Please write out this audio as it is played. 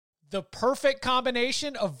The perfect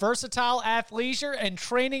combination of versatile athleisure and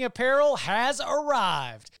training apparel has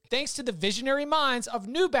arrived. Thanks to the visionary minds of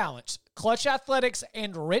New Balance, Clutch Athletics,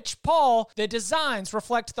 and Rich Paul, the designs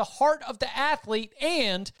reflect the heart of the athlete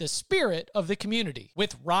and the spirit of the community.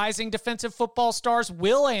 With rising defensive football stars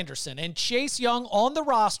Will Anderson and Chase Young on the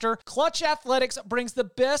roster, Clutch Athletics brings the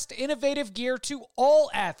best innovative gear to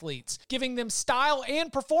all athletes, giving them style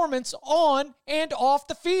and performance on and off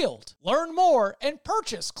the field. Learn more and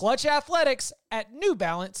purchase Clutch Athletics at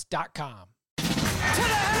newbalance.com. To the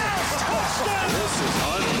house! Touchdown! This is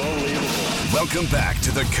unbelievable. Welcome back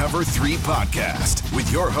to the Cover 3 podcast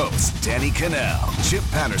with your hosts, Danny Cannell, Chip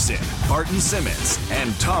Patterson, Barton Simmons,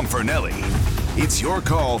 and Tom Fornelli. It's your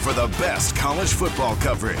call for the best college football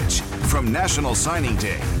coverage, from National Signing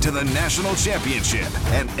Day to the National Championship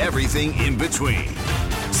and everything in between.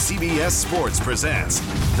 CBS Sports presents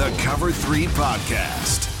the Cover 3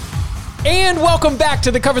 podcast. And welcome back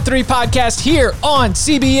to the Cover 3 podcast here on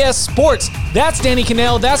CBS Sports. That's Danny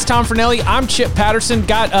Cannell. That's Tom Fornelli. I'm Chip Patterson.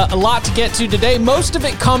 Got a lot to get to today. Most of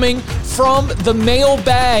it coming from the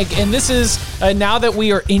mailbag. And this is now that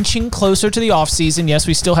we are inching closer to the offseason. Yes,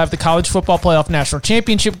 we still have the College Football Playoff National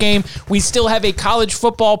Championship game. We still have a College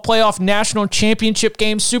Football Playoff National Championship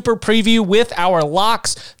game super preview with our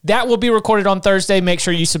locks. That will be recorded on Thursday. Make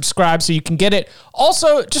sure you subscribe so you can get it.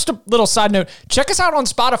 Also, just a little side note, check us out on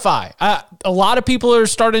Spotify. A lot of people are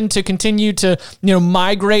starting to continue to,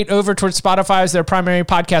 migrate over towards Spotify as their primary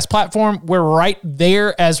podcast platform. We're right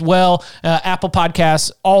there as well. Apple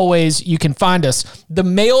Podcasts, always, you can find us. The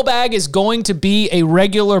mailbag is going to be a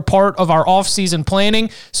regular part of our off-season planning,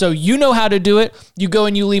 so you know how to do it. You go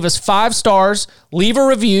and you leave us 5 stars, leave a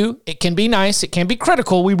review. It can be nice. It can be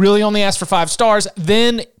critical. We really only ask for 5 stars.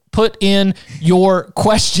 Then put in your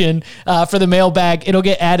question for the mailbag. It'll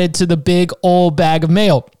get added to the big old bag of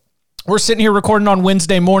mail. We're sitting here recording on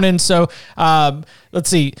Wednesday morning, so let's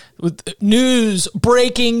see.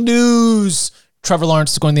 Breaking news. Trevor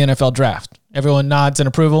Lawrence is going to the NFL draft. Everyone nods in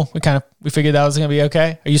approval. We figured that was going to be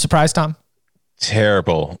okay. Are you surprised, Tom?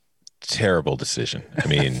 Terrible decision. I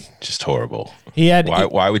mean, just horrible.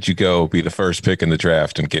 Why would you go be the first pick in the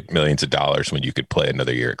draft and get millions of dollars when you could play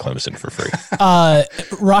another year at Clemson for free?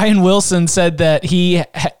 Ryan Wilson said that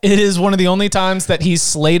it is one of the only times that he's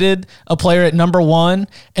slated a player at number 1,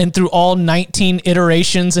 and through all 19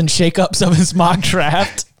 iterations and shakeups of his mock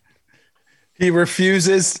draft, he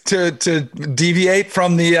refuses to deviate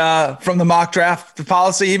from the mock draft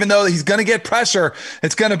policy, even though he's going to get pressure.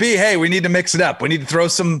 It's going to be, hey, we need to mix it up. We need to throw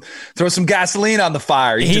some gasoline on the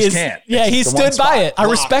fire. He can't. Yeah, he stood by it. I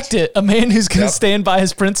respect it. A man who's going to stand by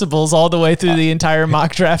his principles all the way through the entire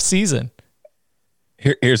mock draft season.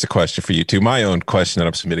 Here's a question for you two. My own question that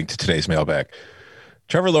I'm submitting to today's mailbag.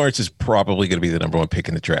 Trevor Lawrence is probably going to be the number 1 pick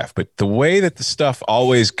in the draft, but the way that the stuff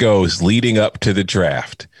always goes leading up to the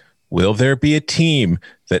draft, will there be a team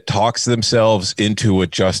that talks themselves into a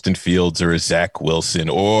Justin Fields or a Zach Wilson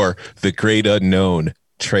or the great unknown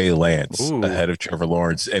Trey Lance ahead of Trevor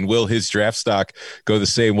Lawrence? And will his draft stock go the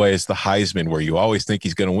same way as the Heisman, where you always think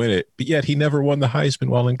he's going to win it, but yet he never won the Heisman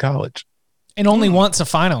while in college? And only once a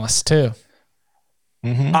finalist, too.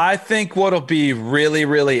 Mm-hmm. I think what'll be really,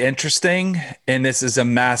 really interesting, and this is a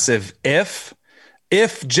massive if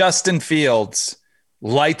Justin Fields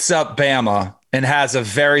lights up Bama and has a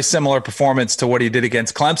very similar performance to what he did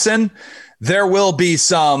against Clemson, there will be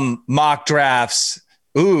some mock drafts.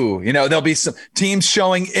 There'll be some teams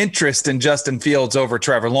showing interest in Justin Fields over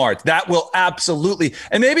Trevor Lawrence. That will absolutely.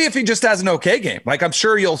 And maybe if he just has an okay game, like I'm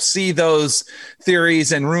sure you'll see those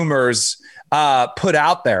theories and rumors put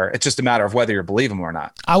out there. It's just a matter of whether you believe them or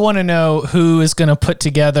not. I want to know who is going to put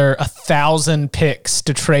together 1,000 picks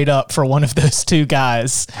to trade up for one of those two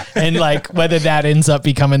guys, and whether that ends up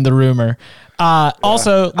becoming the rumor.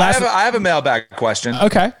 Also, I have a mailbag question.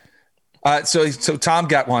 Okay. So Tom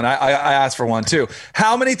got one. I asked for one too.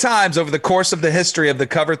 How many times over the course of the history of the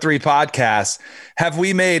Cover 3 podcast have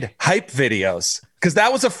we made hype videos? Because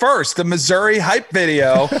that was a first, the Missouri hype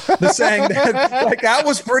video, saying that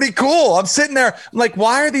was pretty cool. I'm sitting there, I'm like,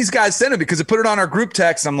 why are these guys sending? Because I put it on our group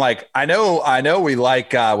text. I'm like, I know we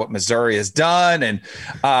like what Missouri has done, and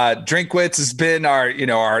Drinkwitz has been our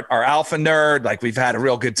alpha nerd. Like, we've had a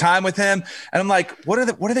real good time with him, and I'm like, what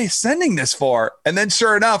are they sending this for? And then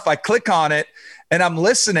sure enough, I click on it. And I'm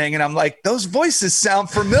listening, and I'm like, those voices sound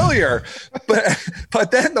familiar.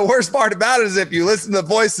 but then the worst part about it is if you listen to the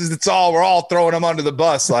voices, we're all throwing them under the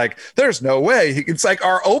bus. Like, there's no way. It's like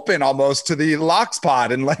our open almost to the Locks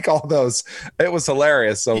Pod and all those. It was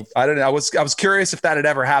hilarious. So I don't know. I was curious if that had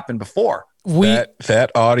ever happened before.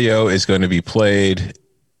 That audio is going to be played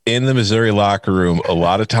in the Missouri locker room a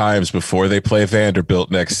lot of times before they play Vanderbilt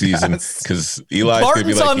next season, because Eli's going to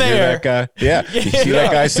be like, you hear that guy? Yeah. You see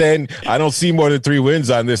that guy saying, I don't see more than 3 wins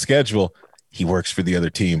on this schedule. He works for the other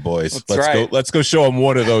team, boys. Let's go show him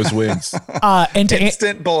one of those wins. And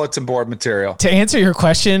instant bulletin board material. To answer your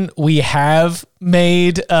question, we have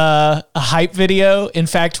made a hype video. In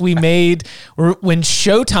fact, we made when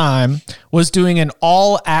Showtime was doing an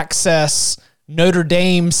all access Notre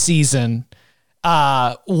Dame season.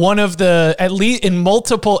 One of the, at least in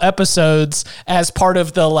multiple episodes, as part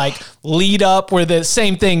of the lead up, where the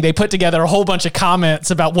same thing, they put together a whole bunch of comments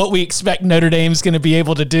about what we expect Notre Dame's going to be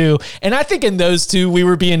able to do. And I think in those two, we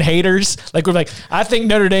were being haters. We're like, I think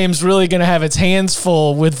Notre Dame's really going to have its hands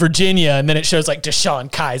full with Virginia. And then it shows DeShone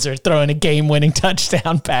Kizer throwing a game winning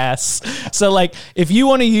touchdown pass. So if you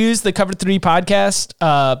want to use the Cover 3 podcast,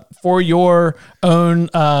 for your own,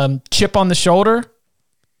 chip on the shoulder.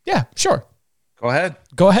 Yeah, sure. Go ahead.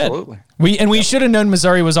 Absolutely. We should have known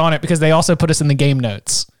Missouri was on it because they also put us in the game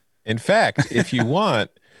notes. In fact, if you want,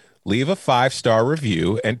 leave a 5-star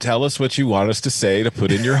review and tell us what you want us to say to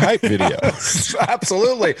put in your hype video.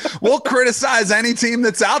 Absolutely. We'll criticize any team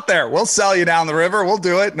that's out there. We'll sell you down the river. We'll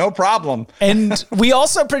do it. No problem. And we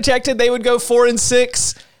also projected they would go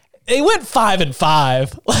 4-6. They went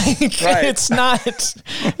 5-5. Right.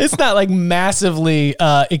 It's not massively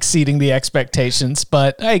exceeding the expectations.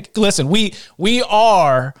 But hey, listen, we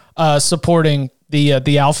are supporting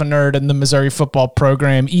the Alpha Nerd and the Missouri football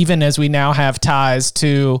program, even as we now have ties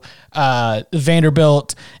to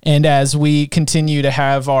Vanderbilt, and as we continue to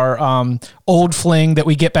have our old fling that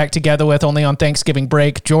we get back together with only on Thanksgiving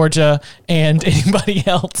break, Georgia, and anybody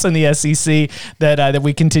else in the SEC that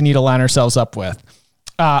we continue to line ourselves up with.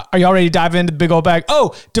 Are y'all ready to dive into the big old bag?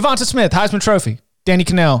 Oh, Devonta Smith, Heisman Trophy. Danny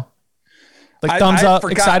Cannell. Thumbs up,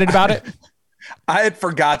 excited about it? I had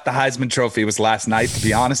forgot the Heisman Trophy was last night, to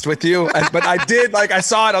be honest with you. But I did, I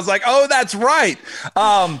saw it. I was like, oh, that's right.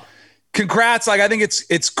 Congrats. I think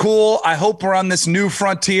it's cool. I hope we're on this new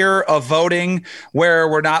frontier of voting where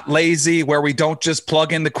we're not lazy, where we don't just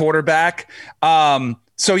plug in the quarterback.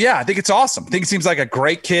 So, yeah, I think it's awesome. I think he seems like a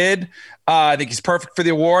great kid. I think he's perfect for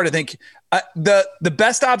the award. I think the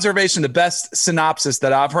best observation, the best synopsis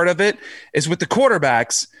that I've heard of it is with the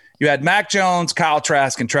quarterbacks. You had Mac Jones, Kyle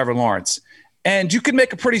Trask, and Trevor Lawrence. And you could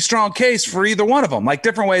make a pretty strong case for either one of them.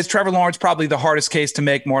 Different ways, Trevor Lawrence probably the hardest case to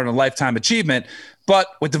make, more than a lifetime achievement. But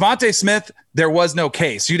with Devonta Smith, there was no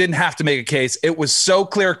case. You didn't have to make a case. It was so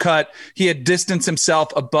clear-cut. He had distanced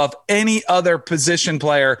himself above any other position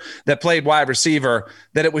player that played wide receiver,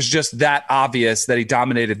 that it was just that obvious that he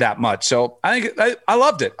dominated that much. So I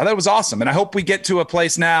loved it. I thought it was awesome. And I hope we get to a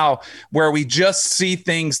place now where we just see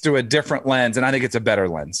things through a different lens, and I think it's a better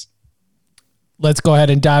lens. Let's go ahead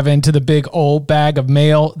and dive into the big old bag of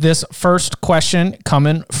mail. This first question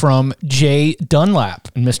coming from Jay Dunlap.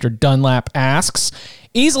 And Mr. Dunlap asks,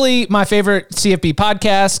 easily my favorite CFB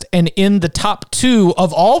podcast and in the top 2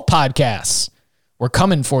 of all podcasts. We're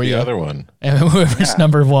coming for you. The other one. And whoever's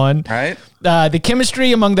number 1. Right. The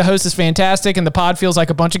chemistry among the hosts is fantastic, and the pod feels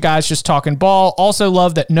like a bunch of guys just talking ball. Also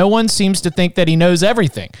love that no one seems to think that he knows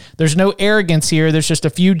everything. There's no arrogance here. There's just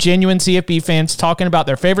a few genuine CFB fans talking about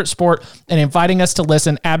their favorite sport and inviting us to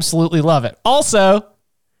listen. Absolutely love it. Also,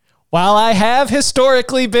 while I have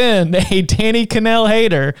historically been a Danny Cannell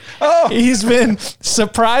hater, he's been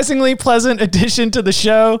surprisingly pleasant addition to the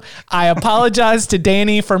show. I apologize to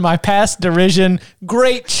Danny for my past derision.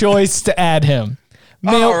 Great choice to add him.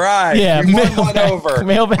 All right. Yeah. Mailbag,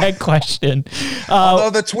 mailbag question. Although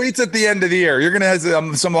the tweets at the end of the year, you're going to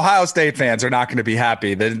have some Ohio State fans are not going to be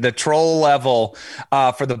happy. The troll level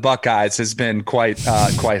for the Buckeyes has been quite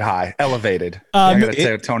high, elevated. I'm going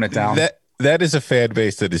to tone it down. That is a fan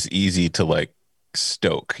base that is easy to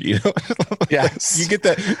stoke, Yes. you get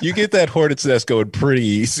that hornet's nest going pretty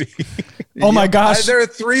easy. Oh my gosh. There are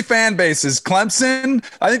 3 fan bases. Clemson,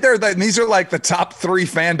 I think these are the top 3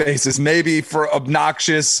 fan bases, maybe for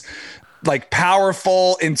obnoxious,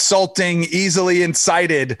 powerful, insulting, easily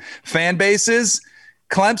incited fan bases.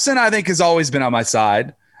 Clemson, I think, has always been on my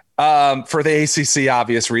side for the ACC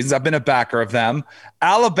obvious reasons. I've been a backer of them.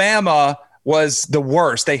 Alabama was the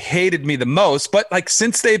worst. They hated me the most. But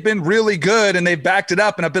since they've been really good and they've backed it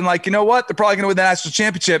up, and I've been you know what? They're probably going to win the national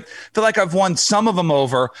championship. I feel like I've won some of them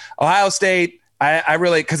over. Ohio State, I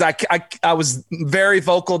really, because I was very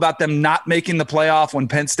vocal about them not making the playoff when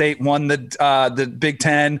Penn State won the Big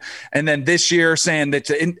Ten. And then this year saying that,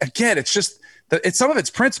 again, it's just, some of it's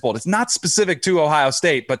principled. It's not specific to Ohio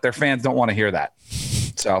State, but their fans don't want to hear that.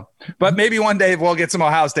 So, but maybe one day we'll get some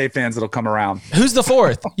Ohio State fans that'll come around. Who's the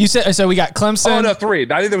fourth? You said so. We got Clemson. Oh no,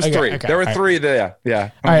 3. I think there was 3. Okay, there were 3 there.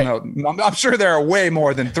 Yeah. I don't know. I'm sure there are way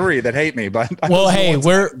more than 3 that hate me. But well, hey,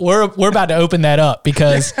 we're about to open that up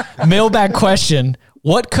because mailbag question: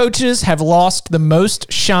 what coaches have lost the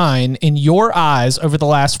most shine in your eyes over the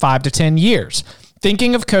last 5 to 10 years?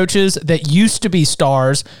 Thinking of coaches that used to be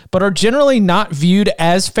stars, but are generally not viewed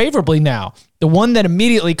as favorably now. The one that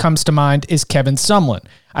immediately comes to mind is Kevin Sumlin.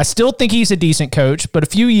 I still think he's a decent coach, but a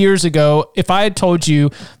few years ago, if I had told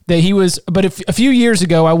you that he was, a few years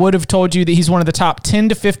ago, I would have told you that he's one of the top 10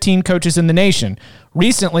 to 15 coaches in the nation.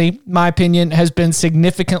 Recently, my opinion has been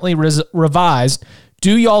significantly revised.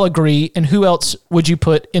 Do y'all agree? And who else would you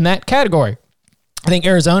put in that category? I think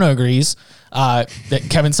Arizona agrees that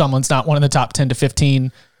Kevin Sumlin's not one of the top 10 to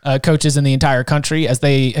 15 coaches in the entire country, as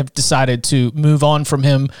they have decided to move on from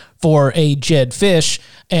him for a Jedd Fisch.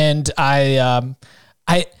 And I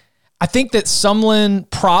think that Sumlin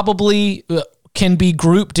probably can be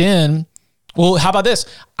grouped in. Well, how about this?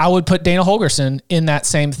 I would put Dana Holgorsen in that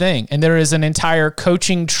same thing. And there is an entire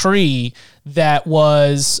coaching tree that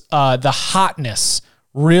was the hotness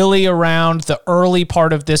really around the early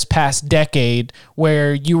part of this past decade,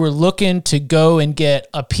 where you were looking to go and get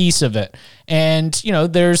a piece of it. And,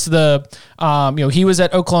 there's the, he was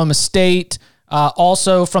at Oklahoma State,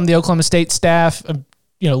 also from the Oklahoma State staff.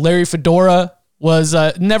 Larry Fedora was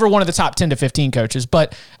never one of the top 10 to 15 coaches,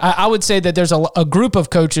 but I would say that there's a group of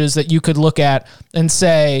coaches that you could look at and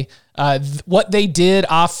say, what they did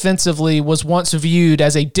offensively was once viewed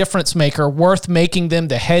as a difference maker, worth making them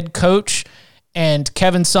the head coach. And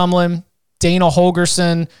Kevin Sumlin, Dana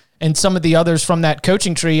Holgorsen, and some of the others from that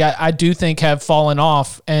coaching tree, I do think have fallen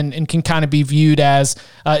off and can kind of be viewed as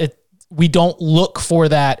we don't look for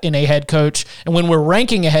that in a head coach. And when we're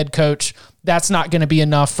ranking a head coach, that's not going to be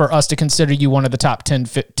enough for us to consider you one of the top 10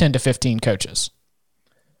 to 15 coaches.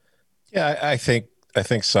 Yeah, I think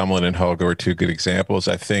Sumlin and Holger are 2 good examples.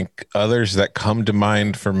 I think others that come to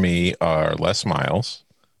mind for me are Les Miles,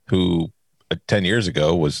 who 10 years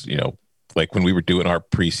ago was, like when we were doing our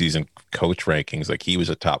preseason coach rankings, like he was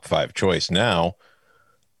a top 5 choice. Now,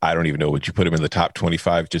 I don't even know, would you put him in the top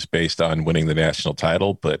 25 just based on winning the national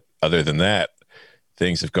title? But other than that,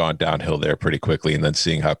 things have gone downhill there pretty quickly. And then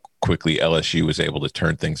seeing how quickly LSU was able to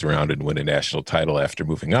turn things around and win a national title after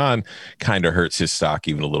moving on kind of hurts his stock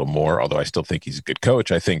even a little more. Although I still think he's a good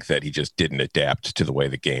coach. I think that he just didn't adapt to the way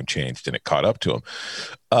the game changed and it caught up to him.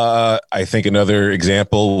 I think another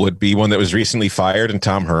example would be one that was recently fired, and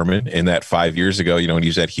Tom Herman, in that 5 years ago, when he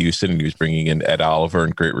was at Houston and he was bringing in Ed Oliver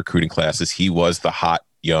and great recruiting classes, he was the hot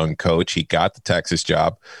young coach. He got the Texas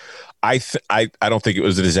job. I don't think it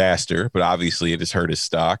was a disaster, but obviously it has hurt his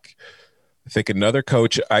stock. I think another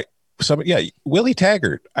coach, Willie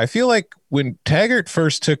Taggart. I feel like when Taggart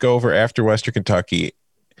first took over after Western Kentucky,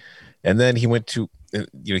 and then he went to,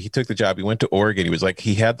 he took the job, he went to Oregon. He was like,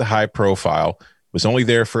 he had the high profile, was only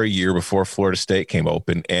there for a year before Florida State came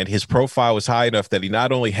open, and his profile was high enough that he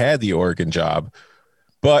not only had the Oregon job,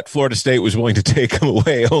 but Florida State was willing to take him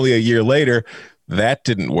away only a year later. That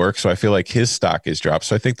didn't work, so I feel like his stock has dropped.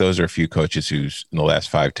 So I think those are a few coaches who's in the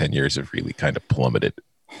last 5-10 years have really kind of plummeted.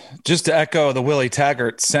 Just to echo the Willie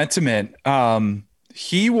Taggart sentiment,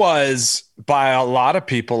 he was, by a lot of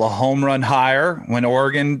people, a home run hire when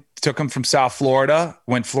Oregon took him from South Florida,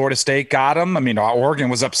 when Florida State got him. I mean, Oregon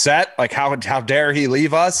was upset. Like, how dare he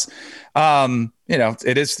leave us?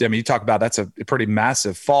 It is, you talk about that's a pretty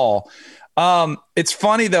massive fall. It's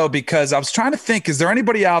funny, though, because I was trying to think, is there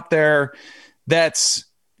anybody out there that's,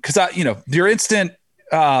 because your instant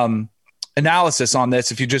analysis on this,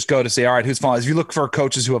 if you just go to say, all right, who's fallen, if you look for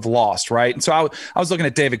coaches who have lost, right? And so I was looking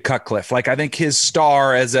at David Cutcliffe. Like, I think his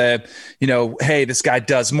star as a, hey, this guy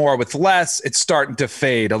does more with less, it's starting to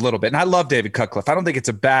fade a little bit. And I love David Cutcliffe. I don't think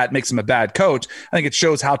makes him a bad coach. I think it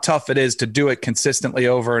shows how tough it is to do it consistently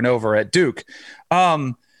over and over at Duke.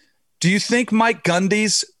 Do you think Mike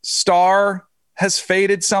Gundy's star has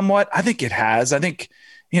faded somewhat? I think it has. I think,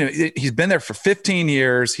 he's been there for 15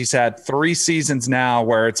 years. He's had 3 seasons now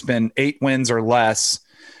where it's been 8 wins or less.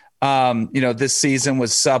 This season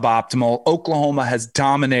was suboptimal. Oklahoma has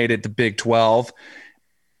dominated the Big 12.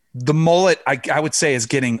 The mullet, I would say, is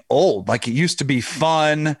getting old. Like, it used to be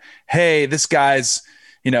fun. Hey, this guy's,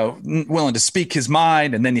 willing to speak his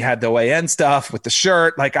mind. And then you had the OAN stuff with the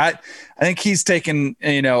shirt. Like, I think he's taken,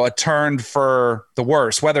 a turn for the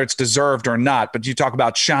worse, whether it's deserved or not. But you talk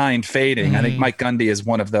about shine fading. Mm-hmm. I think Mike Gundy is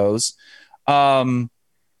one of those. So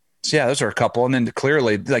yeah, those are a couple. And then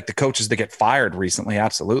clearly, like, the coaches that get fired recently.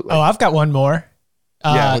 Absolutely. Oh, I've got one more.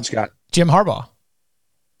 What you got? Jim Harbaugh.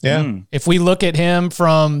 Yeah. If we look at him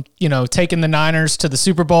from, taking the Niners to the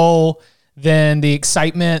Super Bowl, then the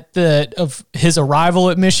excitement of his arrival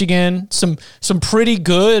at Michigan, some pretty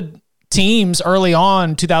good teams early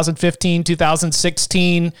on, 2015,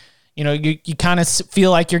 2016, you kind of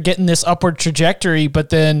feel like you're getting this upward trajectory, but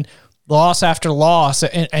then loss after loss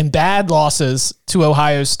and bad losses to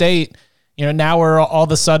Ohio State. Now we're all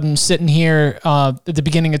of a sudden sitting here at the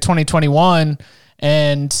beginning of 2021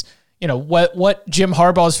 and what Jim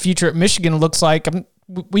Harbaugh's future at Michigan looks like.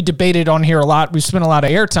 We debated on here a lot. We've spent a lot of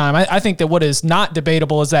airtime. I think that what is not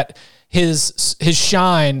debatable is that his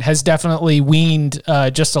shine has definitely weaned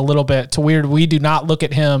just a little bit to where we do not look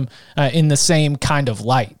at him in the same kind of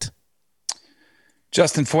light.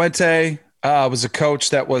 Justin Fuente was a coach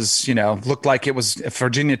that was, looked like it was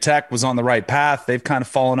Virginia Tech was on the right path. They've kind of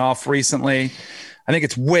fallen off recently. I think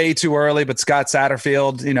it's way too early, but Scott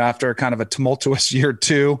Satterfield, after kind of a tumultuous year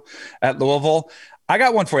 2 at Louisville, I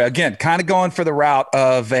got one for you. Again, kind of going for the route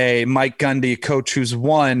of a Mike Gundy, coach who's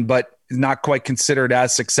won, but not quite considered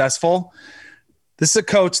as successful. This is a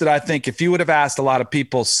coach that I think if you would have asked a lot of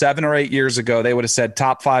people 7 or 8 years ago, they would have said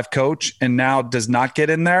top 5 coach and now does not get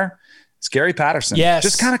in there. It's Gary Patterson. Yes.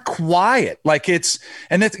 Just kind of quiet. It's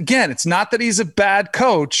not that he's a bad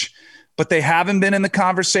coach, but they haven't been in the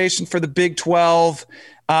conversation for the Big 12.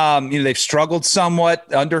 They've struggled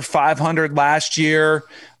somewhat, under 500 last year.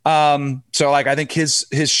 I think his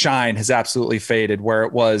shine has absolutely faded where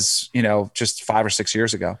it was, just 5 or 6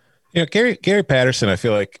 years ago. Gary Patterson, I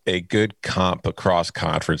feel like a good comp across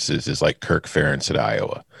conferences is like Kirk Ferentz at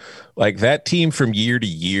Iowa. Like that team from year to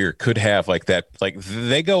year could have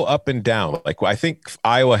they go up and down. Like I think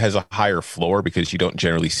Iowa has a higher floor because you don't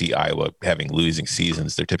generally see Iowa having losing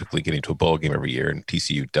seasons. They're typically getting to a bowl game every year, and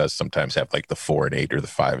TCU does sometimes have like the 4-8 or the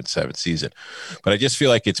 5-7 season. But I just feel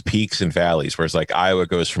like it's peaks and valleys, whereas like Iowa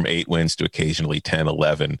goes from 8 wins to occasionally 10,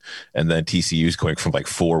 11, and then TCU is going from like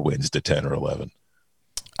 4 wins to 10 or 11.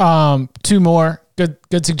 2 more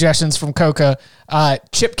good suggestions from Coca.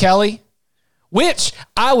 Chip Kelly, which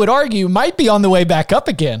I would argue might be on the way back up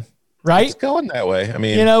again, right? It's going that way. I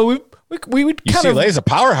mean, we would kind of UCLA's a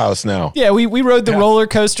powerhouse now. Yeah, we rode the roller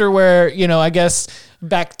coaster where, I guess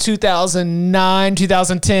back 2009,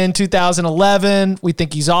 2010, 2011, we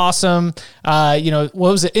think he's awesome. What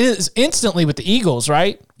was it? It was instantly with the Eagles,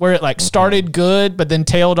 right? Where it started good, but then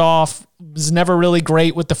tailed off, was never really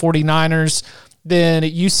great with the 49ers. Then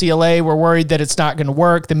at UCLA, we're worried that it's not going to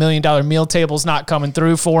work. The $1 Million Meal Table's not coming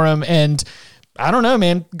through for him. And I don't know,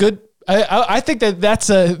 man. Good. I think that's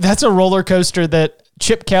a roller coaster that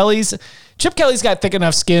Chip Kelly's got thick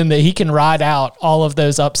enough skin that he can ride out all of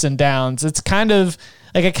those ups and downs. It's kind of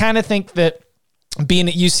like, I kind of think that being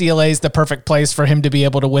at UCLA is the perfect place for him to be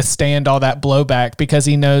able to withstand all that blowback because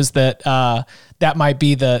he knows that that might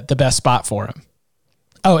be the best spot for him.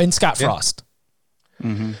 Oh, and Scott Frost.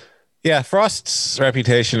 Mm-hmm. Yeah, Frost's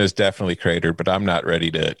reputation is definitely cratered, but I'm not ready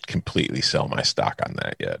to completely sell my stock on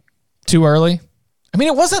that yet. Too early? I mean,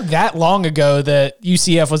 it wasn't that long ago that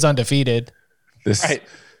UCF was undefeated. There's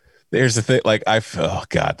the thing,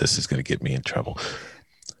 this is going to get me in trouble.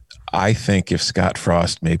 I think if Scott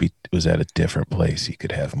Frost maybe was at a different place, he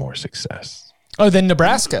could have more success. Oh, then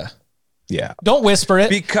Nebraska. Yeah. Don't whisper it.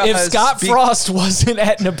 If Scott Frost wasn't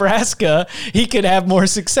at Nebraska, he could have more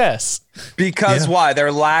success. Because why?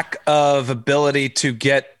 Their lack of ability to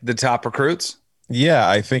get the top recruits? Yeah,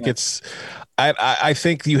 I think it's I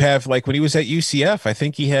think you have, like when he was at UCF, I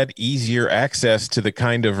think he had easier access to the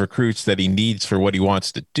kind of recruits that he needs for what he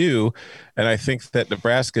wants to do. And I think that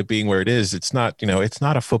Nebraska being where it is, it's not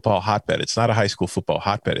a football hotbed. It's not a high school football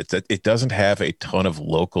hotbed. It doesn't have a ton of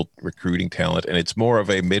local recruiting talent, and it's more of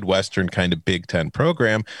a Midwestern kind of Big Ten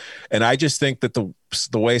program. And I just think that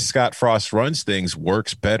the way Scott Frost runs things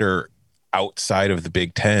works better outside of the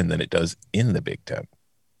Big Ten than it does in the Big Ten.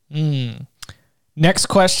 Next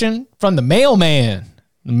question from the mailman.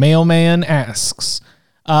 The mailman asks,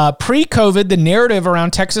 pre-COVID, the narrative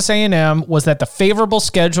around Texas A&M was that the favorable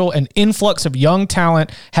schedule and influx of young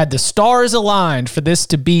talent had the stars aligned for this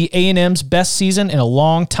to be A&M's best season in a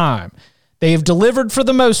long time. They have delivered for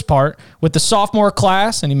the most part with the sophomore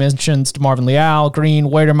class, and he mentions DeMarvin Leal, Green,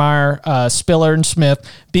 Weidermeyer, Spiller, and Smith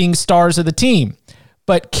being stars of the team.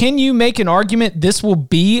 But can you make an argument this will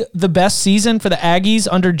be the best season for the Aggies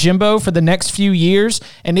under Jimbo for the next few years,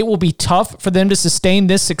 and it will be tough for them to sustain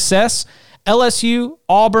this success? LSU,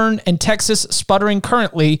 Auburn, and Texas sputtering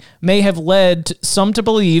currently may have led some to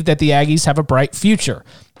believe that the Aggies have a bright future.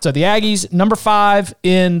 So the Aggies, number 5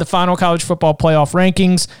 in the final college football playoff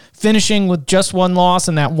rankings, finishing with just one loss,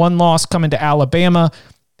 and that one loss coming to Alabama.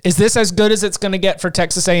 Is this as good as it's going to get for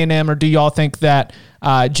Texas A&M, or do y'all think that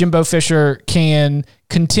Jimbo Fisher can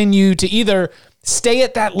continue to either stay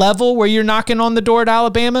at that level where you're knocking on the door at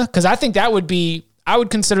Alabama? Because I think that would be, I would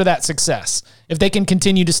consider that success if they can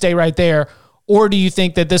continue to stay right there. Or do you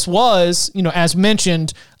think that this was, as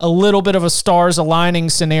mentioned, a little bit of a stars aligning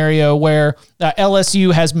scenario where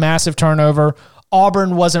LSU has massive turnover,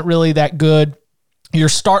 Auburn wasn't really that good, you're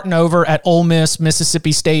starting over at Ole Miss,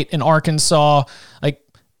 Mississippi State, and Arkansas? Like,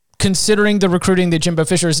 considering the recruiting that Jimbo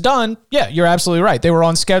Fisher has done, yeah, you're absolutely right. They were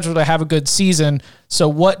on schedule to have a good season. So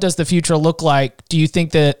what does the future look like? Do you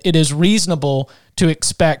think that it is reasonable to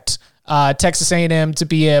expect Texas A&M to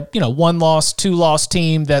be a 1-loss, 2-loss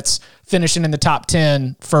team that's finishing in the top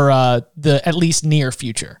 10 for the at least near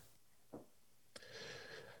future?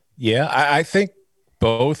 Yeah, I think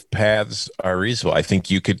both paths are reasonable. I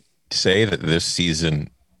think you could say that this season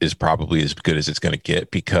is probably as good as it's going to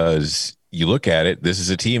get, because you look at it, this is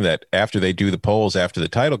a team that after they do the polls after the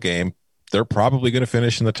title game, they're probably going to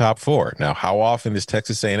finish in the top 4. Now, how often is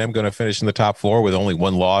Texas A&M going to finish in the top 4 with only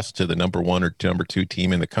one loss to the number 1 or number 2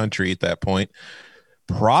 team in the country at that point?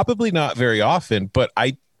 Probably not very often, but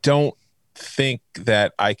I don't think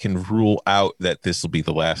that I can rule out that this will be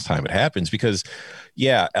the last time it happens, because,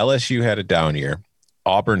 yeah, LSU had a down year.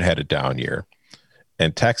 Auburn had a down year.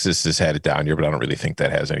 And Texas has had a down year, but I don't really think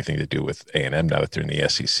that has anything to do with A&M now that they're in the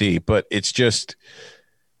SEC. But it's just,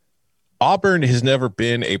 Auburn has never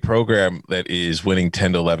been a program that is winning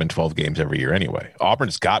 10 to 11, 12 games every year anyway.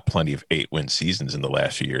 Auburn's got plenty of 8-win seasons in the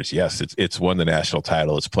last few years. Yes, it's won the national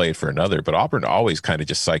title. It's played for another, but Auburn always kind of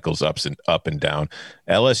just cycles up and down.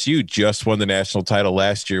 LSU just won the national title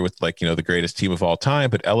last year with the greatest team of all time.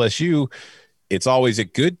 But LSU, it's always a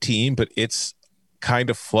good team, but it's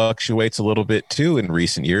kind of fluctuates a little bit too in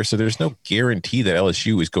recent years. So there's no guarantee that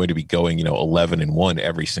LSU is going to be going, 11-1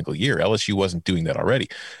 every single year. LSU wasn't doing that already.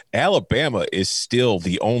 Alabama is still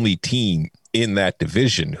the only team in that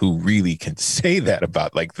division who really can say that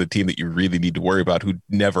about, the team that you really need to worry about, who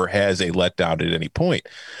never has a letdown at any point.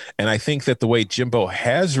 And I think that the way Jimbo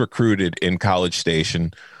has recruited in College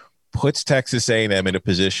Station puts Texas A&M in a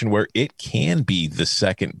position where it can be the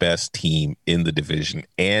second best team in the division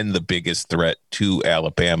and the biggest threat to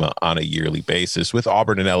Alabama on a yearly basis, with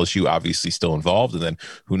Auburn and LSU obviously still involved. And then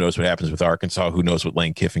who knows what happens with Arkansas? Who knows what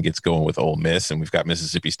Lane Kiffin gets going with Ole Miss? And we've got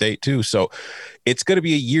Mississippi State too. So it's going to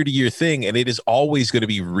be a year-to-year thing, and it is always going to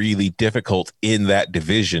be really difficult in that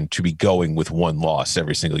division to be going with one loss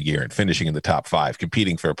every single year and finishing in the top 5,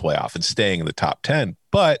 competing for a playoff and staying in the top 10.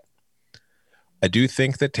 But I do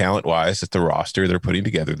think that talent-wise, that the roster they're putting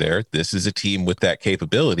together there, this is a team with that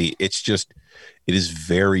capability. It's just, it is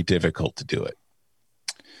very difficult to do it.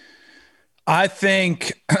 I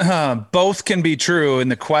think both can be true in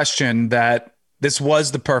the question that this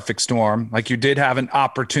was the perfect storm. Like, you did have an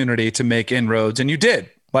opportunity to make inroads, and you did.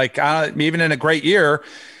 Even in a great year,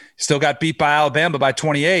 still got beat by Alabama by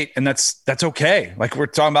 28, and that's okay. Like, we're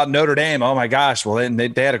talking about Notre Dame. Oh my gosh. Well, then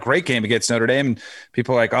they had a great game against Notre Dame, and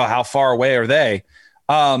people are like, oh, how far away are they?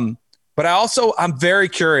 But I'm very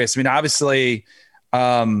curious. I mean, obviously,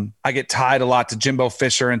 I get tied a lot to Jimbo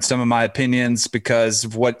Fisher in some of my opinions because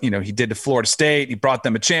of what, he did to Florida State. He brought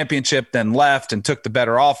them a championship, then left and took the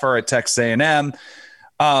better offer at Texas A&M.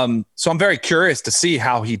 So I'm very curious to see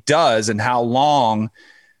how he does and how long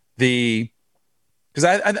because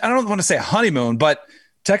I don't want to say a honeymoon, but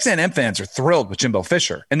Texas A&M fans are thrilled with Jimbo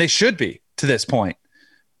Fisher, and they should be to this point.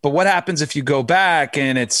 But what happens if you go back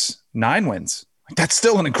and it's 9 wins? That's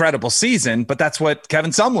still an incredible season, but that's what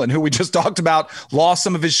Kevin Sumlin, who we just talked about, lost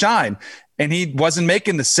some of his shine, and he wasn't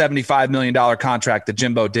making the $75 million contract that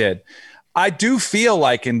Jimbo did. I do feel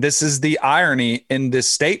like, and this is the irony in this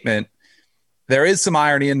statement, there is some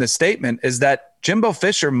irony in this statement, is that Jimbo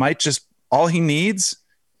Fisher might just, all he needs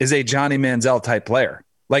is a Johnny Manziel type player,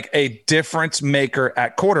 like a difference maker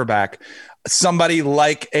at quarterback, somebody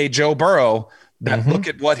like a Joe Burrow that look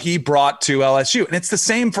at what he brought to LSU. And it's the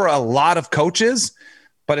same for a lot of coaches,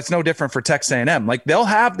 but it's no different for Texas A&M. Like, they'll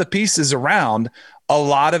have the pieces around. A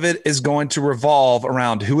lot of it is going to revolve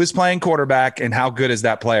around who is playing quarterback and how good is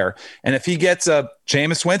that player. And if he gets a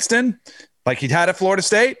Jameis Winston, like he had at Florida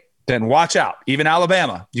State, then watch out. Even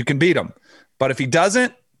Alabama, you can beat him. But if he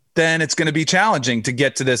doesn't, then it's going to be challenging to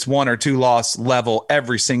get to this 1 or 2 loss level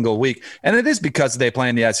every single week. And it is because they play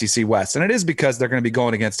in the SEC West. And it is because they're going to be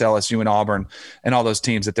going against LSU and Auburn and all those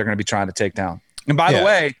teams that they're going to be trying to take down. And by the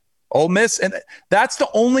way, Ole Miss, and that's the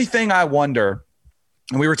only thing I wonder,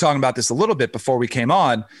 and we were talking about this a little bit before we came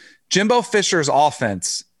on, Jimbo Fisher's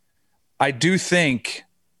offense, I do think,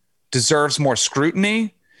 deserves more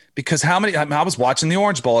scrutiny, Because I was watching the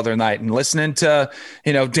Orange Bowl the other night and listening to,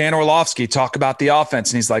 Dan Orlovsky talk about the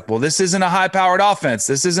offense. And he's like, well, this isn't a high-powered offense.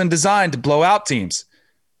 This isn't designed to blow out teams.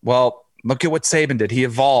 Well, look at what Saban did. He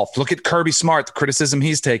evolved. Look at Kirby Smart, the criticism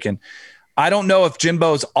he's taken. I don't know if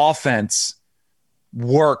Jimbo's offense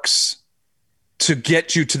works to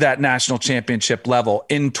get you to that national championship level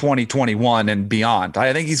in 2021 and beyond.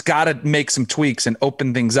 I think he's got to make some tweaks and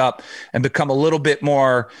open things up and become a little bit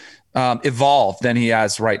more evolved than he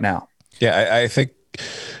has right now. Yeah, I think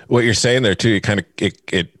what you're saying there too,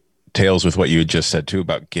 it tails with what you had just said too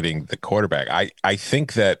about getting the quarterback. I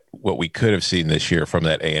think that what we could have seen this year from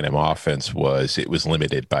that A&M offense was it was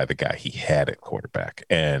limited by the guy he had at quarterback.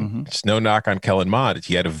 And it's no knock on Kellen Mond.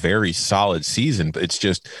 He had a very solid season, but it's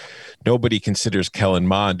just nobody considers Kellen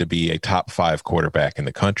Mond to be a top 5 quarterback in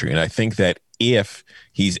the country. And I think that if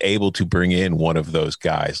he's able to bring in one of those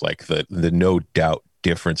guys, like the no doubt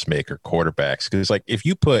difference maker quarterbacks, because like if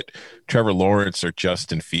you put Trevor Lawrence or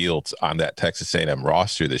Justin Fields on that Texas A&M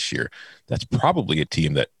roster this year, that's probably a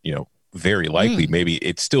team that, very likely maybe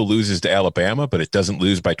it still loses to Alabama, but it doesn't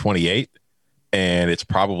lose by 28, and it's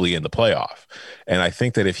probably in the playoff. And I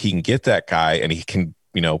think that if he can get that guy and he can,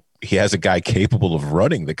 he has a guy capable of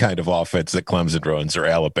running the kind of offense that Clemson runs or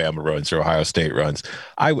Alabama runs or Ohio State runs,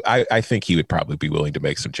 I think he would probably be willing to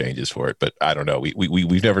make some changes for it. But I don't know.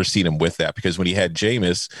 We've never seen him with that, because when he had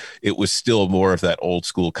Jameis, it was still more of that old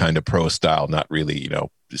school kind of pro style, not really,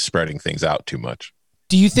 spreading things out too much.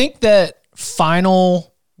 Do you think that final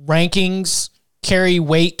rankings carry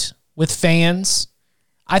weight with fans?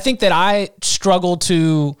 I think that I struggle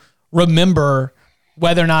to remember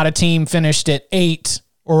whether or not a team finished at 8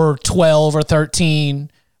 or 12 or 13.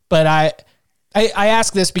 But I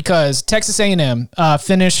ask this because Texas A&M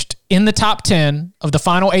finished in the top 10 of the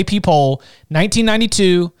final AP poll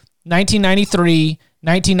 1992, 1993,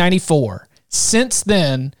 1994. Since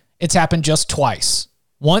then, it's happened just twice.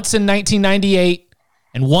 Once in 1998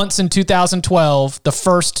 and once in 2012, the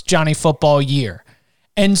first Johnny Football year.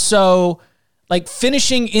 And so, like,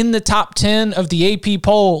 finishing in the top 10 of the AP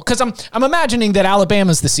poll, because I'm imagining that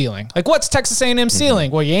Alabama's the ceiling. Like, what's Texas A&M's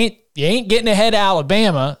ceiling? Well, you ain't getting ahead of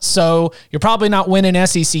Alabama, so you're probably not winning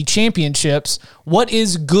SEC championships. What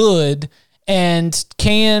is good, and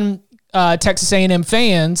can Texas A&M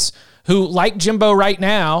fans who like Jimbo right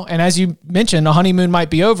now, and as you mentioned, the honeymoon might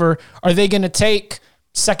be over, are they going to take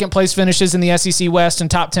second place finishes in the SEC West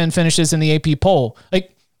and top 10 finishes in the AP poll?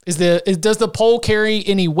 Like, does the poll carry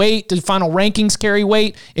any weight? Do final rankings carry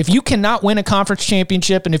weight? If you cannot win a conference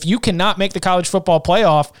championship and if you cannot make the college football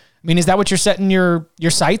playoff, I mean, is that what you're setting your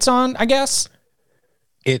sights on, I guess?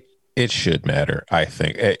 It should matter. I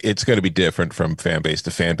think it's going to be different from fan base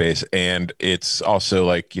to fan base. And it's also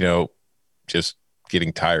like, just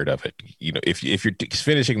getting tired of it. If you're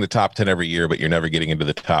finishing the top 10 every year, but you're never getting into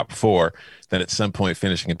the top 4, then at some point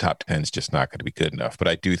finishing in top 10 is just not going to be good enough. But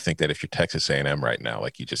I do think that if you're Texas A&M right now,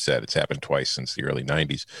 like you just said, it's happened twice since the early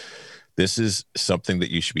 90s. This is something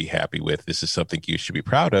that you should be happy with. This is something you should be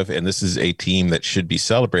proud of. And this is a team that should be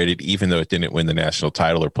celebrated, even though it didn't win the national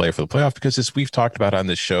title or play for the playoff, because as we've talked about on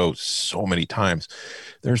this show so many times,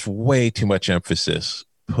 there's way too much emphasis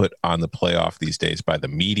put on the playoff these days by the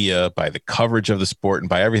media, by the coverage of the sport, and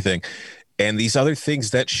by everything. And these other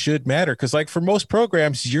things that should matter, because like for most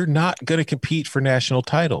programs, you're not going to compete for national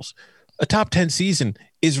titles. A top 10 season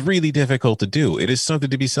is really difficult to do. It is something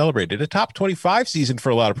to be celebrated. A top 25 season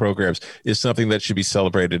for a lot of programs is something that should be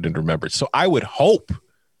celebrated and remembered. So I would hope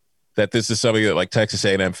that this is something that like Texas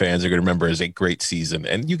A&M fans are going to remember as a great season.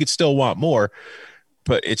 And you could still want more,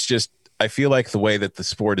 but it's just, I feel like the way that the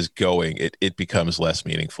sport is going, it becomes less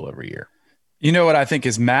meaningful every year. You know what I think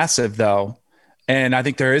is massive, though, and I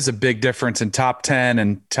think there is a big difference in top 10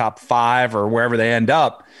 and top 5 or wherever they end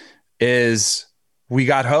up, is we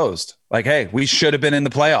got hosed. Like, hey, we should have been in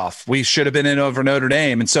the playoff. We should have been in over Notre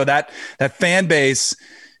Dame. And so that fan base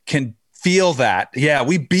can feel that. Yeah,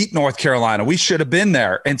 we beat North Carolina. We should have been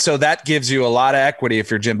there. And so that gives you a lot of equity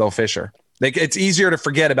if you're Jimbo Fisher. Like, it's easier to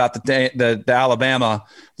forget about the Alabama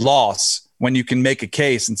loss when you can make a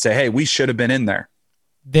case and say, hey, we should have been in there.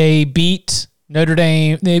 They beat Notre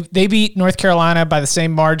Dame. They beat North Carolina by the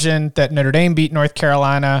same margin that Notre Dame beat North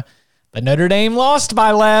Carolina, but Notre Dame lost by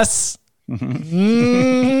less. Now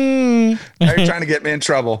you're trying to get me in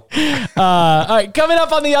trouble. All right, coming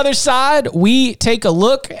up on the other side, we take a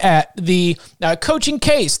look at the coaching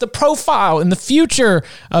case, the profile, and the future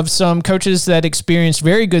of some coaches that experienced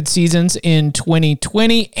very good seasons in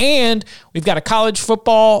 2020. And we've got a college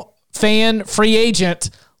football fan free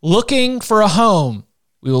agent looking for a home.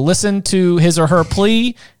 We will listen to his or her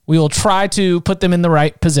plea. We will try to put them in the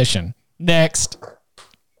right position. Next.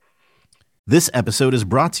 This episode is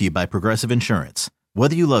brought to you by Progressive Insurance.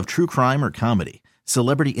 Whether you love true crime or comedy,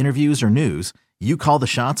 celebrity interviews or news, you call the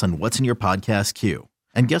shots on what's in your podcast queue.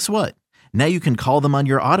 And guess what? Now you can call them on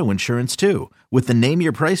your auto insurance too with the Name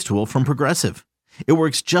Your Price tool from Progressive. It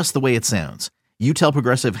works just the way it sounds. You tell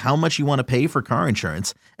Progressive how much you want to pay for car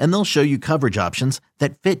insurance, and they'll show you coverage options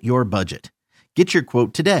that fit your budget. Get your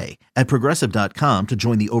quote today at Progressive.com to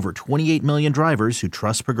join the over 28 million drivers who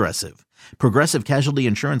trust Progressive. Progressive Casualty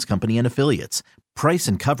Insurance Company and Affiliates. Price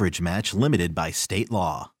and coverage match limited by state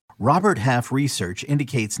law. Robert Half research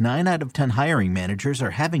indicates 9 out of 10 hiring managers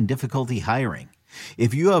are having difficulty hiring.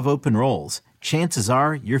 If you have open roles, chances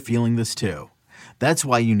are you're feeling this too. That's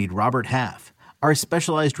why you need Robert Half. Our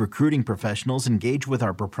specialized recruiting professionals engage with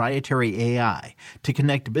our proprietary AI to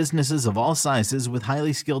connect businesses of all sizes with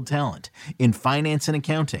highly skilled talent in finance and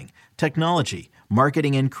accounting, technology,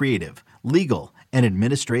 marketing and creative, legal, and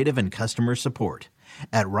administrative and customer support.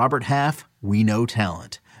 At Robert Half, we know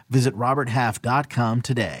talent. Visit roberthalf.com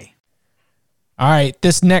today. All right,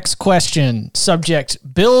 this next question,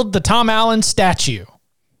 subject, build the Tom Allen statue.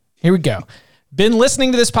 Here we go. Been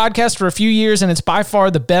listening to this podcast for a few years, and it's by far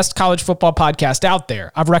the best college football podcast out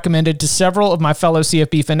there. I've recommended to several of my fellow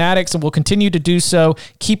CFB fanatics and will continue to do so.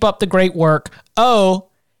 Keep up the great work. Oh,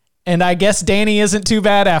 and I guess Danny isn't too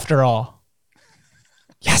bad after all.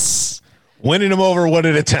 Yes. Winning them over one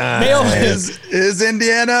at a time. Is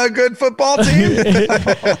Indiana a good football team?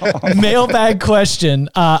 Mailbag question.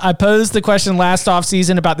 I posed the question last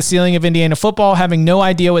offseason about the ceiling of Indiana football, having no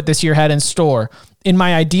idea what this year had in store. In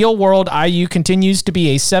my ideal world, IU continues to be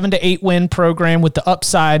a 7 to 8 win program with the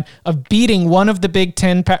upside of beating one of the Big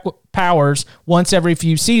Ten powers once every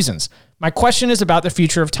few seasons. My question is about the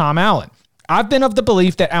future of Tom Allen. I've been of the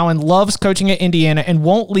belief that Allen loves coaching at Indiana and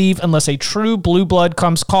won't leave unless a true blue blood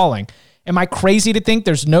comes calling. Am I crazy to think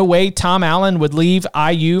there's no way Tom Allen would leave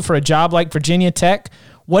IU for a job like Virginia Tech?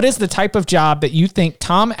 What is the type of job that you think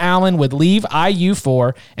Tom Allen would leave IU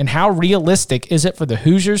for, and how realistic is it for the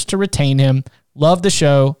Hoosiers to retain him? Love the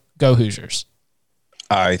show. Go Hoosiers.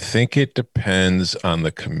 I think it depends on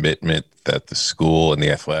the commitment that the school and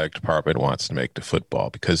the athletic department wants to make to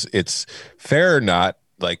football, because it's fair or not,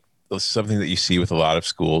 like something that you see with a lot of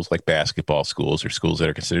schools, like basketball schools or schools that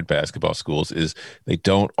are considered basketball schools, is they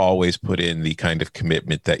don't always put in the kind of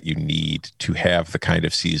commitment that you need to have the kind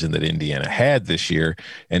of season that Indiana had this year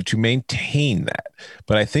and to maintain that.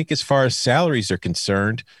 But I think as far as salaries are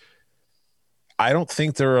concerned, I don't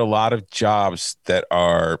think there are a lot of jobs that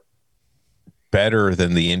are better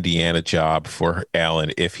than the Indiana job for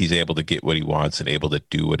Allen if he's able to get what he wants and able to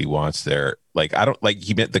do what he wants there. Like, I don't like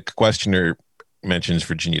he meant the questioner mentions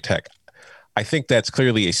Virginia Tech. I think that's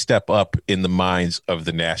clearly a step up in the minds of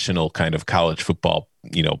the national kind of college football,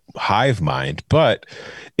 hive mind. But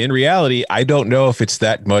in reality, I don't know if it's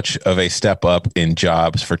that much of a step up in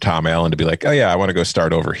jobs for Tom Allen to be like, oh yeah, I want to go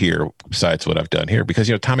start over here besides what I've done here.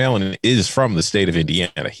 Because, Tom Allen is from the state of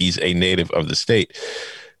Indiana. He's a native of the state.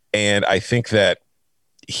 And I think that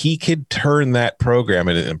he could turn that program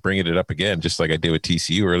and bring it up again, just like I did with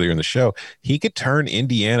TCU earlier in the show. He could turn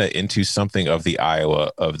Indiana into something of the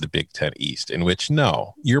Iowa of the Big Ten East, in which,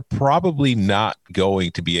 no, you're probably not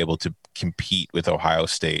going to be able to compete with Ohio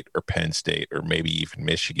State or Penn State or maybe even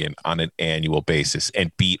Michigan on an annual basis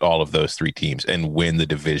and beat all of those three teams and win the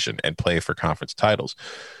division and play for conference titles.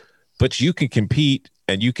 But you can compete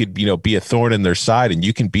and you could, be a thorn in their side, and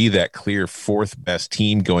you can be that clear fourth best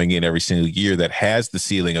team going in every single year that has the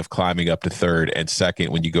ceiling of climbing up to third and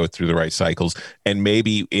second when you go through the right cycles. And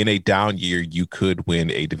maybe in a down year, you could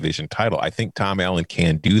win a division title. I think Tom Allen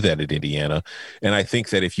can do that at Indiana. And I think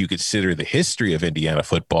that if you consider the history of Indiana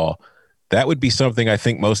football, that would be something I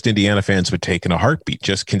think most Indiana fans would take in a heartbeat.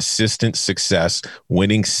 Just consistent success,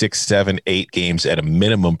 winning 6, 7, 8 games at a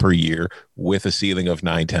minimum per year with a ceiling of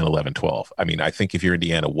 9, 10, 11, 12. I mean, I think if you're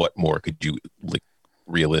Indiana, what more could you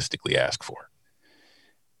realistically ask for?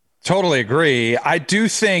 Totally agree. I do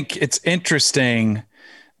think it's interesting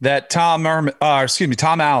that Tom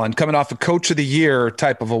Allen coming off a Coach of the Year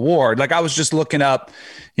type of award. Like, I was just looking up,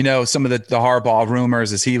 some of the Harbaugh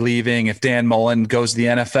rumors. Is he leaving? If Dan Mullen goes to the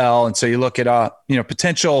NFL, and so you look at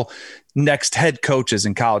potential next head coaches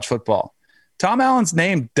in college football. Tom Allen's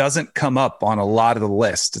name doesn't come up on a lot of the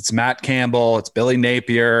list. It's Matt Campbell, it's Billy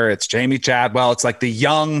Napier, it's Jamie Chadwell. It's like the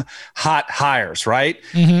young, hot hires, right?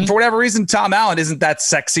 Mm-hmm. For whatever reason, Tom Allen isn't that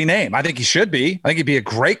sexy name. I think he should be. I think he'd be a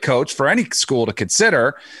great coach for any school to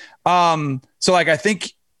consider. I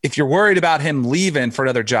think if you're worried about him leaving for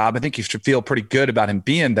another job, I think you should feel pretty good about him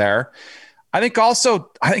being there. I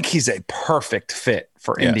think he's a perfect fit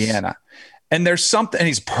for Indiana. And there's something, and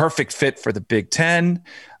he's perfect fit for the Big Ten.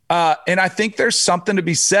 And I think there's something to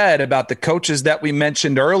be said about the coaches that we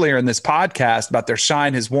mentioned earlier in this podcast about their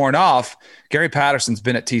shine has worn off. Gary Patterson's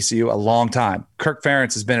been at TCU a long time. Kirk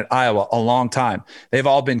Ferentz has been at Iowa a long time. They've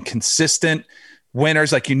all been consistent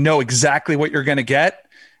winners. Like, you know exactly what you're going to get.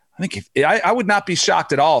 I think I would not be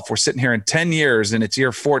shocked at all if we're sitting here in 10 years and it's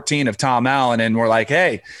year 14 of Tom Allen and we're like,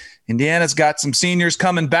 hey, Indiana's got some seniors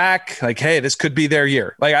coming back. Like, hey, this could be their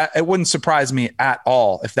year. Like, it wouldn't surprise me at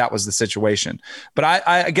all if that was the situation. But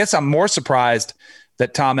I guess I'm more surprised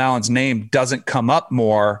that Tom Allen's name doesn't come up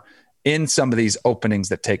more in some of these openings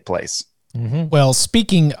that take place. Mm-hmm. Well,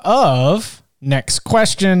 speaking of, next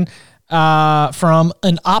question from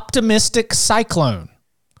an optimistic Cyclone.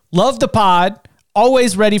 Love the pod.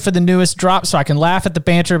 Always ready for the newest drop so I can laugh at the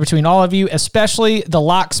banter between all of you, especially the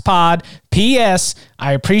Locks pod. P.S.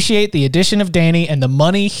 I appreciate the addition of Danny and the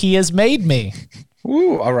money he has made me.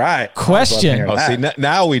 Ooh, all right. Question. Oh, see,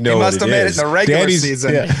 now we know he what must have made it in the regular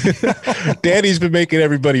season. Yeah. Danny's been making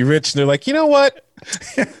everybody rich, and they're like, you know what?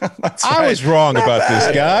 I was wrong about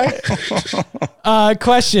this guy.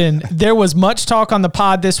 Question. There was much talk on the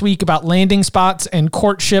pod this week about landing spots and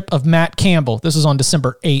courtship of Matt Campbell. This was on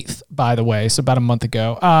December 8th, by the way, so about a month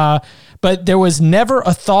ago. But there was never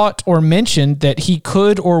a thought or mention that he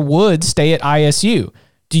could or would stay at ISU.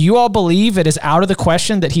 Do you all believe it is out of the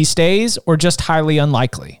question that he stays or just highly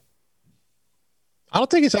unlikely? I don't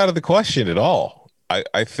think it's out of the question at all.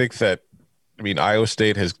 I think that, Iowa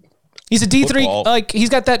State has... He's a D3, football. like he's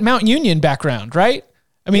got that Mount Union background, right?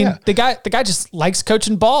 The guy just likes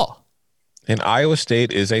coaching ball. And Iowa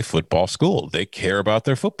State is a football school. They care about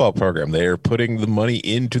their football program. They are putting the money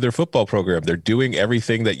into their football program. They're doing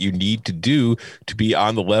everything that you need to do to be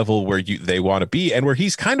on the level where they want to be, and where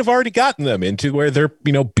he's kind of already gotten them into where they're,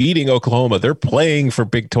 beating Oklahoma. They're playing for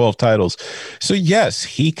Big 12 titles. So yes,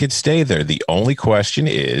 he could stay there. The only question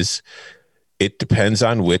is, it depends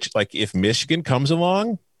on if Michigan comes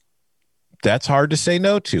along, that's hard to say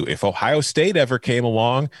no to. If Ohio State ever came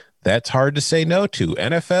along, that's hard to say no to.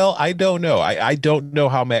 NFL, I don't know. I don't know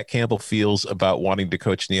how Matt Campbell feels about wanting to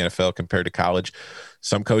coach in the NFL compared to college.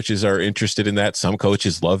 Some coaches are interested in that. Some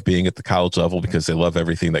coaches love being at the college level because they love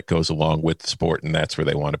everything that goes along with the sport, and that's where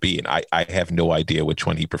they want to be. And I have no idea which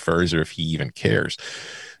one he prefers or if he even cares.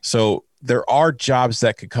 So there are jobs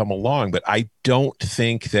that could come along, but I don't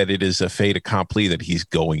think that it is a fait accompli that he's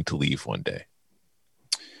going to leave one day.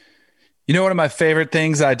 You know, one of my favorite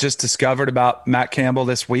things I just discovered about Matt Campbell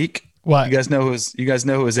this week. What? You guys know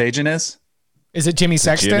who his agent is? Is it Jimmy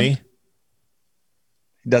Sexton? Jimmy?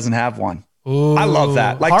 He doesn't have one. Ooh, I love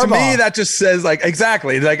that. Like, Harbaugh. to me, that just says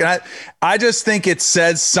exactly. I just think it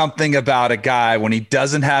says something about a guy when he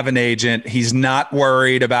doesn't have an agent. He's not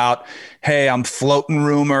worried about, hey, I'm floating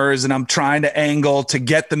rumors and I'm trying to angle to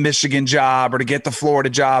get the Michigan job or to get the Florida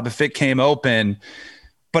job if it came open.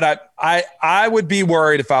 But I would be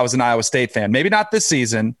worried if I was an Iowa State fan. Maybe not this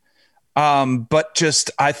season, but just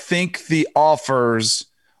I think the offers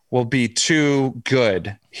will be too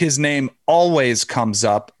good. His name always comes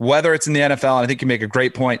up, whether it's in the NFL. And I think you make a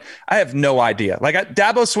great point. I have no idea.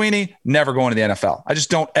 Dabo Swinney, never going to the NFL. I just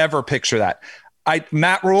don't ever picture that.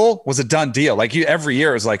 Matt Rule was a done deal. Every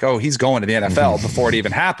year is like, oh, he's going to the NFL before it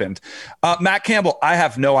even happened. Matt Campbell, I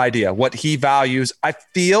have no idea what he values. I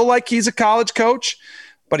feel like he's a college coach,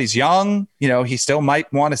 but he's young. He still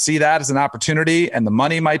might want to see that as an opportunity, and the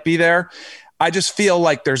money might be there. I just feel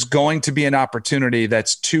like there's going to be an opportunity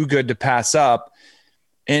that's too good to pass up.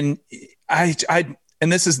 And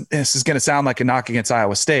this is going to sound like a knock against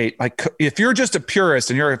Iowa State. If you're just a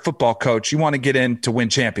purist and you're a football coach, you want to get in to win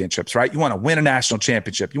championships, right? You want to win a national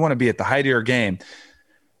championship. You want to be at the height of your game.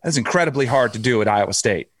 That's incredibly hard to do at Iowa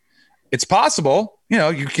State. It's possible,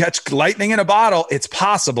 you catch lightning in a bottle. It's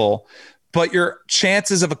possible, but your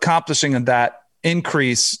chances of accomplishing that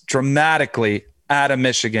increase dramatically at a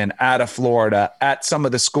Michigan, at a Florida, at some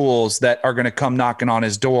of the schools that are going to come knocking on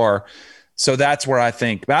his door. So that's where I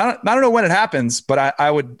think. I don't know when it happens, but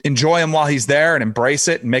I would enjoy him while he's there and embrace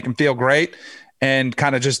it and make him feel great, and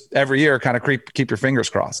kind of just every year kind of keep your fingers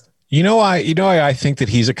crossed. I think that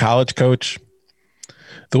he's a college coach.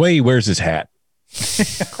 The way he wears his hat.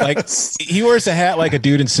 He wears a hat like a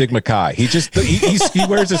dude in Sigma Chi. He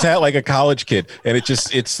wears his hat like a college kid, and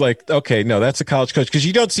it's like, okay, no, that's a college coach, because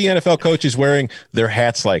you don't see NFL coaches wearing their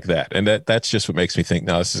hats like that, and that's just what makes me think,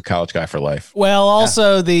 no, this is a college guy for life. Well,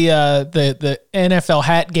 also the NFL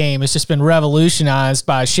hat game has just been revolutionized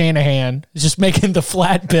by Shanahan, just making the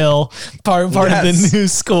flat bill part of the new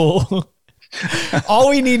school. All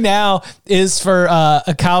we need now is for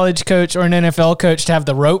a college coach or an NFL coach to have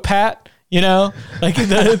the rope hat.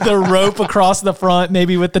 The rope across the front,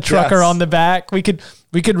 maybe with the trucker on the back. We could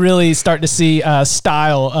We could really start to see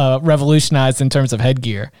style revolutionized in terms of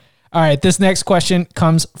headgear. All right, this next question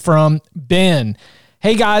comes from Ben.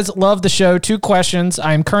 Hey guys, love the show. 2 questions.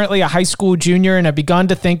 I am currently a high school junior and have begun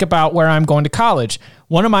to think about where I'm going to college.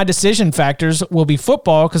 One of my decision factors will be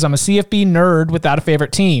football because I'm a CFB nerd without a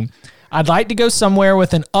favorite team. I'd like to go somewhere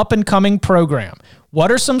with an up-and-coming program.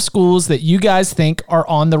 What are some schools that you guys think are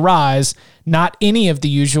on the rise, not any of the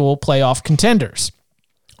usual playoff contenders?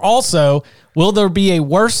 Also, will there be a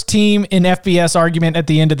worse team in FBS argument at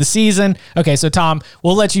the end of the season? Okay, so Tom,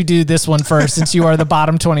 we'll let you do this one first since you are the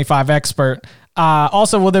bottom 25 expert.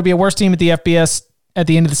 Also, will there be a worse team at the FBS at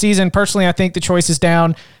the end of the season? Personally, I think the choice is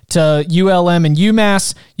down to ULM and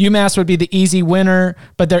UMass. UMass would be the easy winner,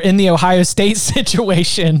 but they're in the Ohio State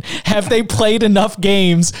situation. Have they played enough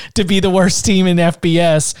games to be the worst team in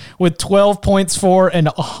FBS with 12 points for and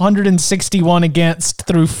 161 against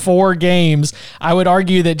through 4 games? I would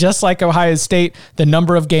argue that just like Ohio State, the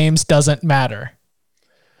number of games doesn't matter.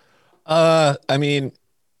 I mean,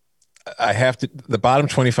 the bottom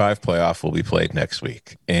 25 playoff will be played next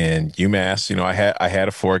week, and UMass, I had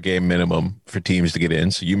a 4-game minimum for teams to get in.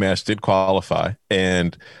 So UMass did qualify,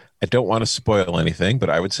 and I don't want to spoil anything, but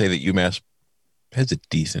I would say that UMass has a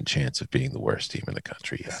decent chance of being the worst team in the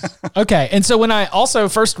country. Yes. Okay. And so when I also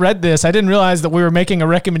first read this, I didn't realize that we were making a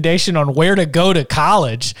recommendation on where to go to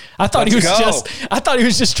college. I thought he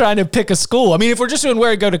was just trying to pick a school. I mean, if we're just doing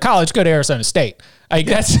where to go to college, go to Arizona State.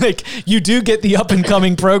 That's like, you do get the up and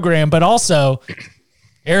coming program, but also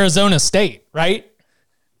Arizona State, right?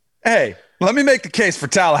 Hey, let me make the case for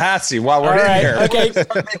Tallahassee while we're in here. Okay.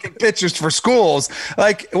 Start making pictures for schools.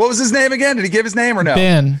 Like, what was his name again? Did he give his name or no?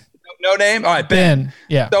 Ben. No name? All right, Ben.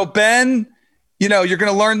 Yeah. So Ben, you're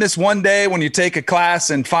going to learn this one day when you take a class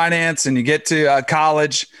in finance and you get to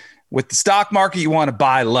college. With the stock market, you want to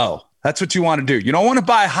buy low. That's what you want to do. You don't want to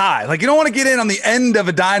buy high. Like, you don't want to get in on the end of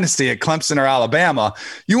a dynasty at Clemson or Alabama.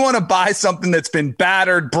 You want to buy something that's been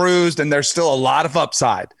battered, bruised, and there's still a lot of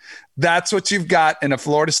upside. That's what you've got in a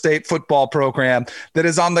Florida State football program that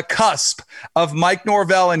is on the cusp of Mike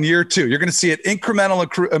Norvell in year 2. You're going to see an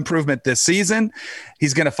incremental improvement this season.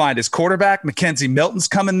 He's going to find his quarterback. Mackenzie Milton's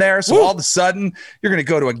coming there. So all of a sudden, you're going to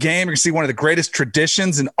go to a game. You're going to see one of the greatest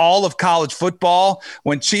traditions in all of college football.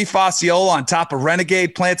 When Chief Osceola on top of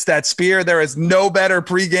Renegade plants that spear, there is no better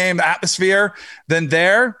pregame atmosphere than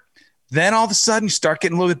there. Then all of a sudden, you start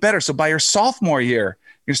getting a little bit better. So by your sophomore year,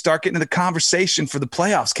 you're going to start getting into the conversation for the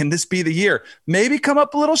playoffs. Can this be the year? Maybe come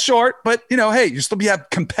up a little short, but, hey, you still have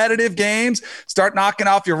competitive games. Start knocking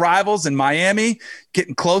off your rivals in Miami,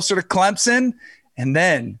 getting closer to Clemson. And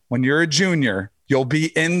then when you're a junior, you'll be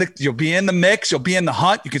in the mix. You'll be in the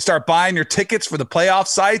hunt. You can start buying your tickets for the playoff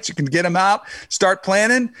sites. You can get them out, start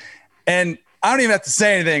planning. And I don't even have to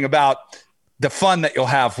say anything about the fun that you'll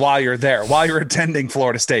have while you're there, while you're attending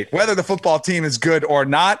Florida State. Whether the football team is good or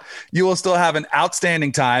not, you will still have an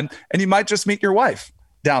outstanding time, and you might just meet your wife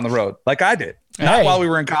down the road like I did. Not while we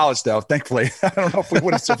were in college, though, thankfully. I don't know if we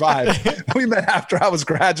would have survived. We met after I was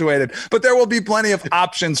graduated. But there will be plenty of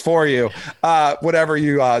options for you, whatever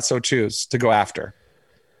you so choose to go after.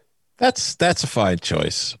 That's a fine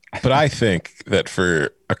choice. But I think that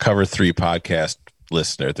for a Cover 3 podcast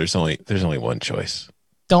listener, there's only one choice.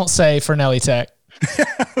 Don't say Fernelli Tech.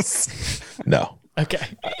 No. Okay.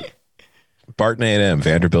 Barton A&M,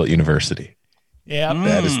 Vanderbilt University. Yeah,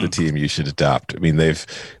 that is the team you should adopt. I mean, they've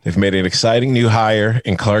made an exciting new hire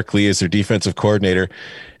in Clark Lee as their defensive coordinator,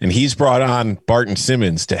 and he's brought on Barton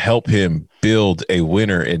Simmons to help him build a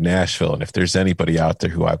winner in Nashville. And if there's anybody out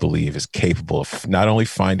there who I believe is capable of not only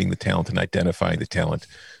finding the talent and identifying the talent,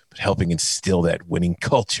 but helping instill that winning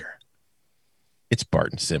culture, it's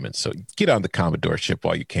Barton Simmons. So get on the Commodore ship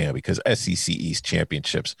while you can, because SEC East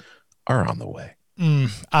championships are on the way.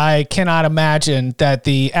 I cannot imagine that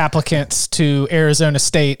the applicants to Arizona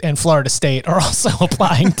State and Florida State are also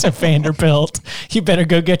applying to Vanderbilt. You better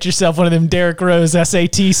go get yourself one of them Derrick Rose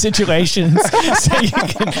SAT situations so you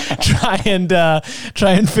can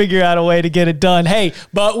try and figure out a way to get it done. Hey,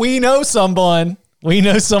 but we know someone. We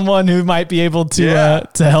know someone who might be able to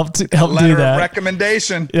help do that.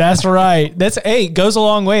 Recommendation. That's right. Goes a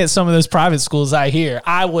long way at some of those private schools. I hear.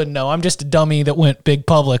 I wouldn't know. I'm just a dummy that went big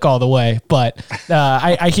public all the way. But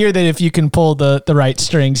I hear that if you can pull the right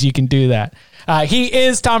strings, you can do that. He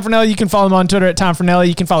is Tom Fernelli. You can follow him on Twitter at Tom Fernelli.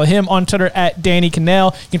 You can follow him on Twitter at Danny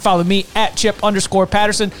Cannell. You can follow me at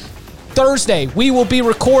Chip_Patterson. Thursday, we will be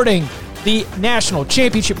recording the National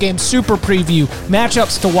Championship Game Super Preview,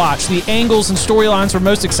 matchups to watch, the angles and storylines we're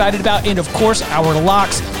most excited about, and, of course, our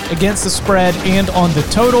locks against the spread and on the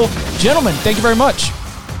total. Gentlemen, thank you very much.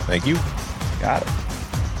 Thank you. Got it.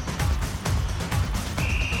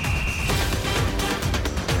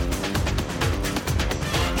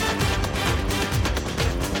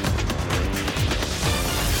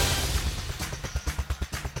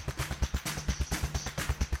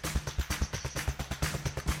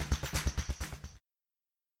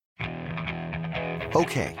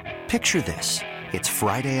 Okay, picture this. It's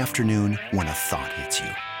Friday afternoon when a thought hits you.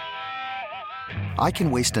 I can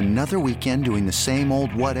waste another weekend doing the same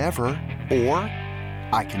old whatever, or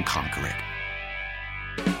I can conquer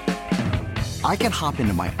it. I can hop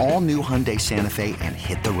into my all-new Hyundai Santa Fe and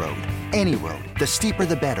hit the road. Any road. The steeper,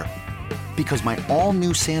 the better. Because my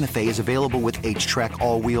all-new Santa Fe is available with H-Track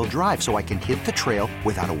all-wheel drive, so I can hit the trail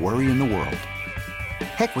without a worry in the world.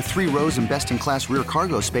 Heck, with 3 rows and best-in-class rear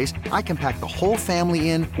cargo space, I can pack the whole family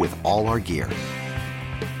in with all our gear.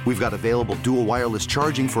 We've got available dual wireless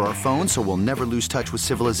charging for our phones, so we'll never lose touch with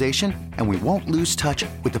civilization, and we won't lose touch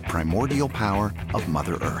with the primordial power of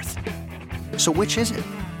Mother Earth. So which is it?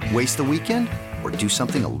 Waste the weekend or do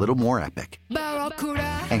something a little more epic?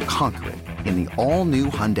 And conquer it in the all-new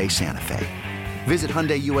Hyundai Santa Fe. Visit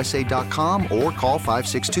HyundaiUSA.com or call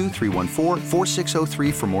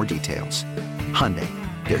 562-314-4603 for more details. Hyundai,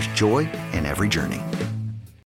 there's joy in every journey.